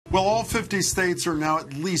Well, all 50 states are now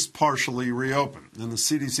at least partially reopened, and the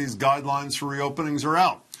CDC's guidelines for reopenings are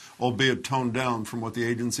out, albeit toned down from what the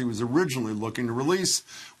agency was originally looking to release,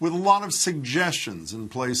 with a lot of suggestions in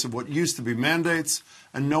place of what used to be mandates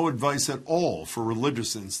and no advice at all for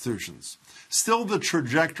religious institutions. Still, the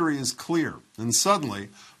trajectory is clear, and suddenly,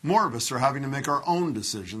 more of us are having to make our own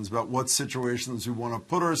decisions about what situations we want to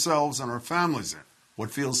put ourselves and our families in,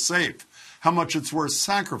 what feels safe, how much it's worth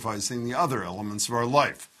sacrificing the other elements of our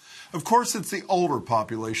life. Of course, it's the older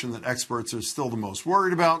population that experts are still the most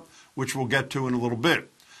worried about, which we'll get to in a little bit.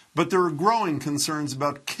 But there are growing concerns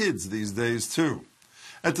about kids these days, too.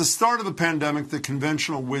 At the start of the pandemic, the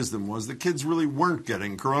conventional wisdom was that kids really weren't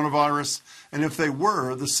getting coronavirus, and if they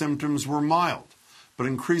were, the symptoms were mild. But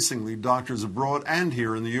increasingly, doctors abroad and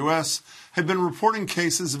here in the U.S. have been reporting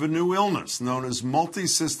cases of a new illness known as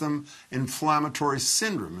multisystem inflammatory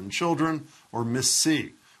syndrome in children, or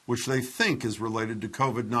MIS-C, which they think is related to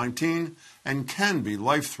COVID-19 and can be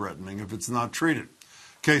life-threatening if it's not treated.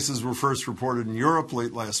 Cases were first reported in Europe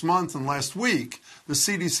late last month, and last week, the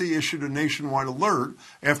CDC issued a nationwide alert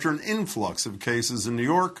after an influx of cases in New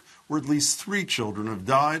York, where at least 3 children have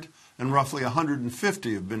died and roughly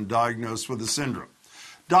 150 have been diagnosed with the syndrome.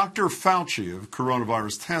 Dr. Fauci of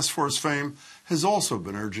coronavirus task force fame has also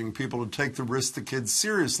been urging people to take the risk to kids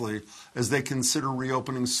seriously as they consider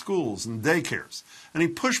reopening schools and daycares. And he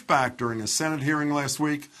pushed back during a Senate hearing last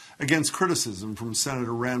week against criticism from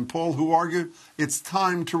Senator Rand Paul, who argued it's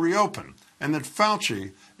time to reopen and that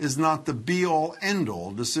Fauci is not the be-all,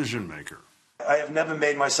 end-all decision maker. I have never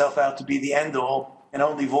made myself out to be the end-all and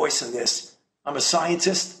only voice in this. I'm a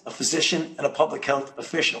scientist, a physician, and a public health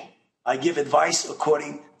official. I give advice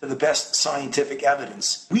according to the best scientific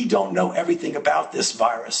evidence. We don't know everything about this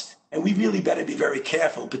virus, and we really better be very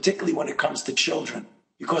careful, particularly when it comes to children,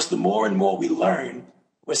 because the more and more we learn,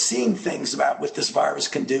 we're seeing things about what this virus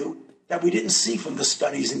can do that we didn't see from the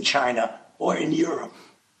studies in China or in Europe.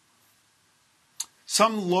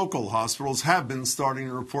 Some local hospitals have been starting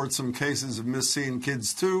to report some cases of MIS-C in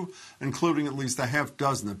kids too, including at least a half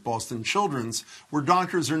dozen at Boston Children's, where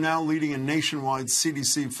doctors are now leading a nationwide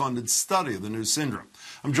CDC-funded study of the new syndrome.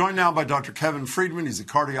 I'm joined now by Dr. Kevin Friedman. He's a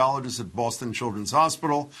cardiologist at Boston Children's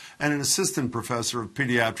Hospital and an assistant professor of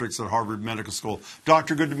pediatrics at Harvard Medical School.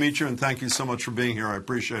 Doctor, good to meet you, and thank you so much for being here. I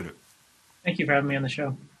appreciate it. Thank you for having me on the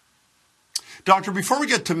show. Doctor, before we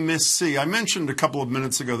get to MIS-C, I mentioned a couple of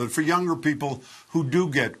minutes ago that for younger people who do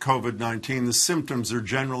get COVID-19, the symptoms are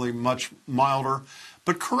generally much milder.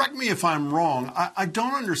 But correct me if I'm wrong, I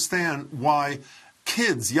don't understand why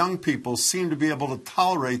kids, young people, seem to be able to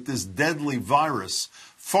tolerate this deadly virus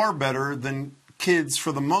far better than kids,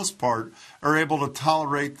 for the most part, are able to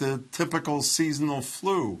tolerate the typical seasonal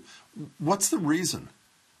flu. What's the reason?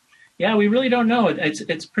 Yeah, we really don't know.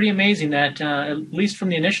 It's pretty amazing that, at least from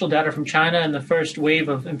the initial data from China and the first wave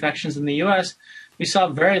of infections in the U.S., we saw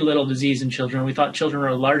very little disease in children. We thought children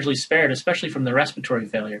were largely spared, especially from the respiratory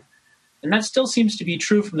failure. And that still seems to be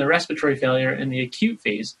true from the respiratory failure in the acute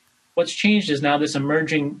phase. What's changed is now this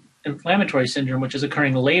emerging inflammatory syndrome, which is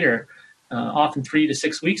occurring later, often 3 to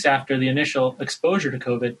 6 weeks after the initial exposure to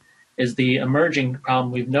COVID, is the emerging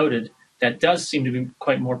problem we've noted that does seem to be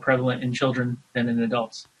quite more prevalent in children than in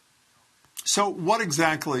adults. So what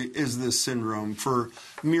exactly is this syndrome for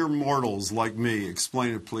mere mortals like me?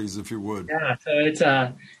 Explain it, please, if you would. Yeah,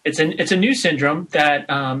 so it's a new syndrome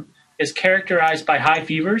that is characterized by high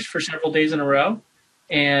fevers for several days in a row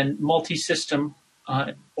and multi-system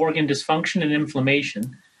organ dysfunction and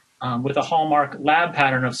inflammation with a hallmark lab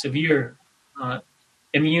pattern of severe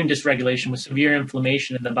immune dysregulation with severe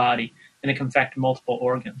inflammation in the body, and it can affect multiple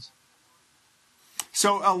organs.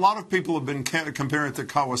 So a lot of people have been comparing it to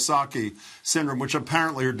Kawasaki syndrome, which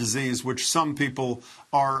apparently are a disease which some people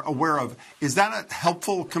are aware of. Is that a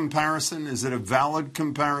helpful comparison? Is it a valid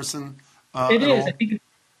comparison? It is. I think,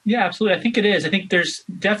 yeah, absolutely. I think it is. I think there's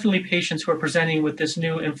definitely patients who are presenting with this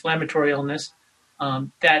new inflammatory illness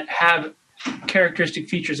that have characteristic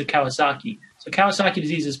features of Kawasaki. So Kawasaki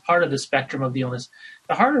disease is part of the spectrum of the illness.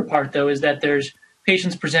 The harder part, though, is that there's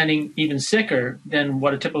patients presenting even sicker than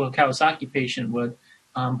what a typical Kawasaki patient would,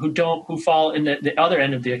 who fall in the other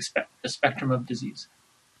end of the spectrum of disease.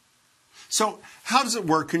 So how does it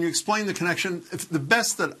work? Can you explain the connection? The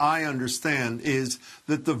best that I understand is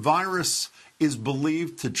that the virus is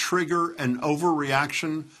believed to trigger an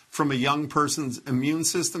overreaction from a young person's immune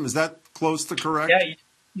system. Is that close to correct? Yeah,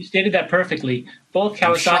 you stated that perfectly. Both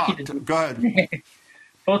Kawasaki Go ahead.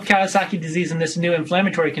 Both Kawasaki disease and this new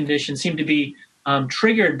inflammatory condition seem to be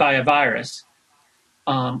triggered by a virus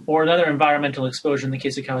or another environmental exposure in the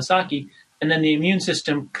case of Kawasaki, and then the immune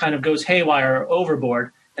system kind of goes haywire or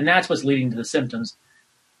overboard, and that's what's leading to the symptoms.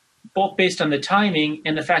 both based on the timing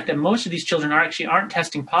and the fact that most of these children aren't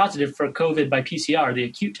testing positive for COVID by PCR, the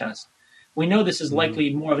acute test. We know this is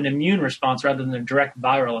likely more of an immune response rather than a direct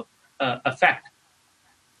viral effect.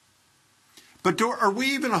 But are we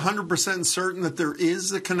even 100% certain that there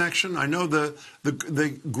is a connection? I know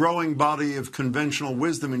the growing body of conventional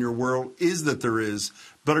wisdom in your world is that there is,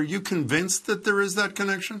 but are you convinced that there is that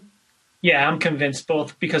connection? Yeah, I'm convinced,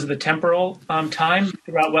 both because of the temporal time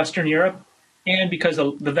throughout Western Europe and because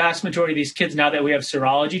the vast majority of these kids, now that we have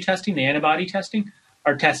serology testing, the antibody testing,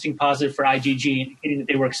 are testing positive for IgG, indicating that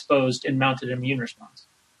they were exposed and mounted an immune response.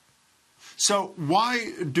 So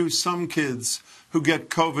why do some kids who get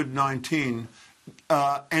COVID-19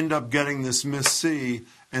 end up getting this MIS-C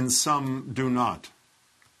and some do not?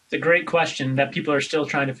 It's a great question that people are still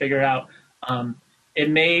trying to figure out. It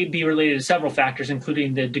may be related to several factors,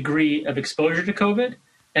 including the degree of exposure to COVID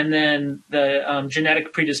and then the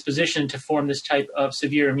genetic predisposition to form this type of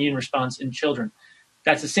severe immune response in children.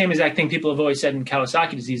 That's the same exact thing people have always said in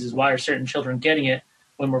Kawasaki disease is why are certain children getting it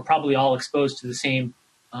when we're probably all exposed to the same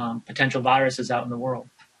potential viruses out in the world.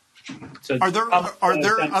 So are there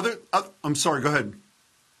other? I'm sorry. Go ahead.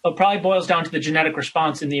 It probably boils down to the genetic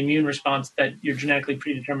response and the immune response that you're genetically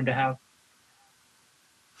predetermined to have.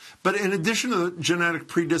 But in addition to the genetic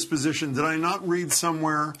predisposition, did I not read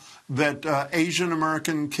somewhere that Asian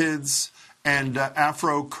American kids and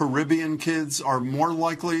Afro-Caribbean kids are more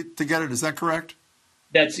likely to get it? Is that correct?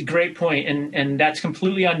 That's a great point, and that's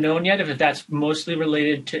completely unknown yet if that's mostly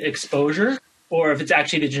related to exposure or if it's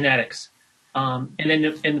actually the genetics. And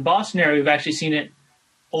in the Boston area, we've actually seen it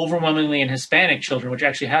overwhelmingly in Hispanic children, which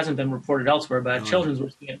actually hasn't been reported elsewhere, but children's we're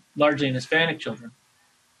seeing it largely in Hispanic children.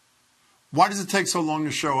 Why does it take so long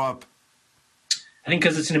to show up? I think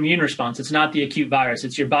because it's an immune response. It's not the acute virus.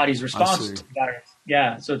 It's your body's response to the virus.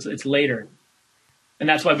 Yeah, so it's later. And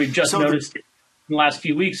that's why we've just noticed it in the last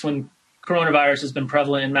few weeks when coronavirus has been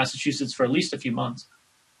prevalent in Massachusetts for at least a few months.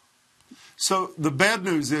 So the bad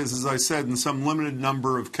news is, as I said, in some limited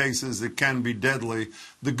number of cases, it can be deadly.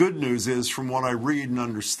 The good news is, from what I read and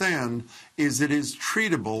understand, is it is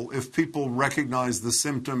treatable if people recognize the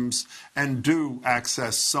symptoms and do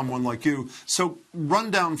access someone like you. So run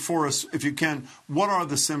down for us, if you can, what are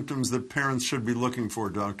the symptoms that parents should be looking for,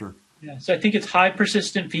 doctor? Yeah, so I think it's high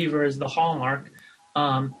persistent fever is the hallmark.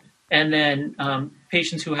 And then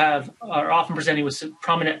patients who are often presenting with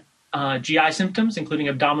prominent GI symptoms, including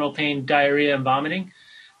abdominal pain, diarrhea, and vomiting,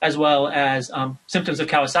 as well as symptoms of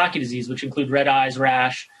Kawasaki disease, which include red eyes,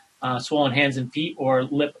 rash, swollen hands and feet, or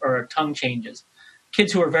lip or tongue changes.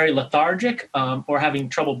 Kids who are very lethargic or having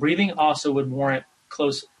trouble breathing also would warrant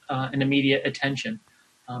close and immediate attention.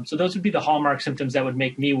 So those would be the hallmark symptoms that would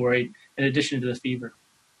make me worried, in addition to the fever.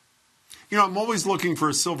 You know, I'm always looking for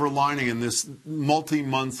a silver lining in this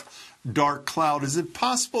multi-month dark cloud. Is it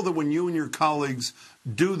possible that when you and your colleagues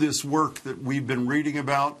do this work that we've been reading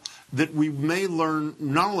about, that we may learn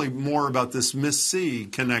not only more about this MIS-C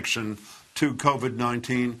connection to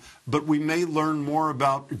COVID-19, but we may learn more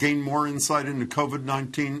gain more insight into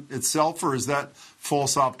COVID-19 itself, or is that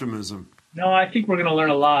false optimism? No, I think we're going to learn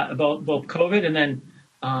a lot about both COVID and then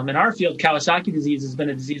in our field, Kawasaki disease has been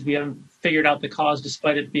a disease we haven't figured out the cause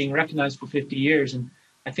despite it being recognized for 50 years. And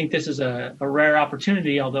I think this is a rare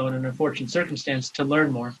opportunity, although in an unfortunate circumstance, to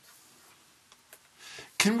learn more.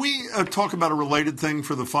 Can we talk about a related thing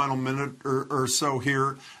for the final minute or so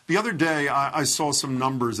here? The other day, I saw some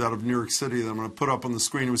numbers out of New York City that I'm going to put up on the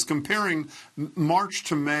screen. It was comparing March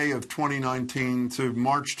to May of 2019 to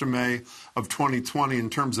March to May of 2020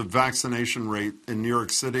 in terms of vaccination rate in New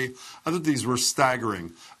York City. I thought these were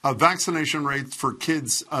staggering. Vaccination rates for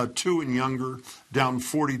kids 2 and younger, down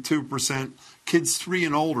 42%. Kids 3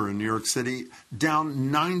 and older in New York City,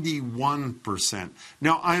 down 91%.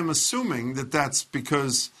 Now, I am assuming that that's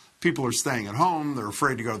because people are staying at home, they're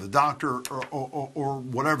afraid to go to the doctor, or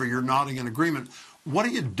whatever. You're nodding in agreement. What are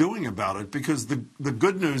you doing about it? Because the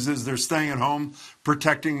good news is they're staying at home,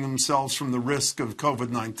 protecting themselves from the risk of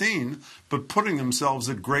COVID-19, but putting themselves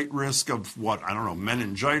at great risk of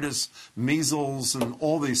meningitis, measles, and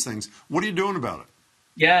all these things. What are you doing about it?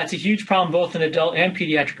 Yeah, it's a huge problem both in adult and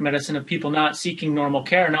pediatric medicine of people not seeking normal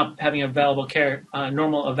care, not having available care.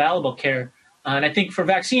 And I think for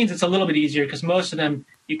vaccines, it's a little bit easier because most of them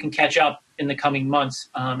you can catch up in the coming months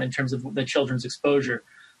in terms of the children's exposure.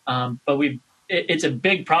 But it's a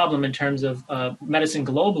big problem in terms of medicine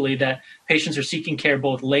globally that patients are seeking care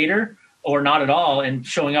both later or not at all and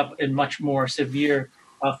showing up in much more severe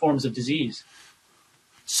forms of disease.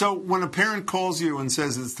 So when a parent calls you and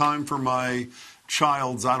says it's time for my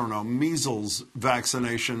child's, measles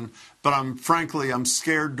vaccination, but I'm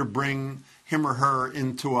scared to bring him or her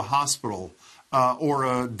into a hospital. or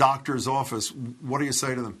a doctor's office, what do you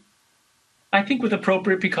say to them? I think with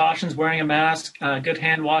appropriate precautions, wearing a mask, good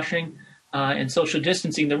hand washing, and social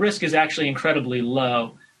distancing, the risk is actually incredibly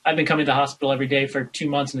low. I've been coming to the hospital every day for 2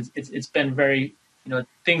 months, and it's been very,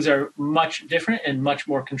 things are much different and much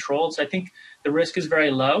more controlled. So I think the risk is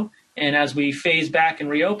very low. And as we phase back and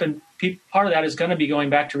reopen, part of that is going to be going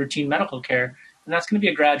back to routine medical care. And that's going to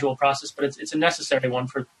be a gradual process, but it's a necessary one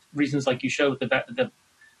for reasons like you showed with the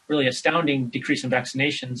really astounding decrease in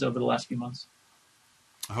vaccinations over the last few months.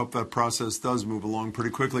 I hope that process does move along pretty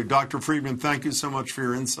quickly. Dr. Friedman, thank you so much for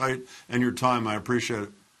your insight and your time. I appreciate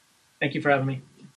it. Thank you for having me.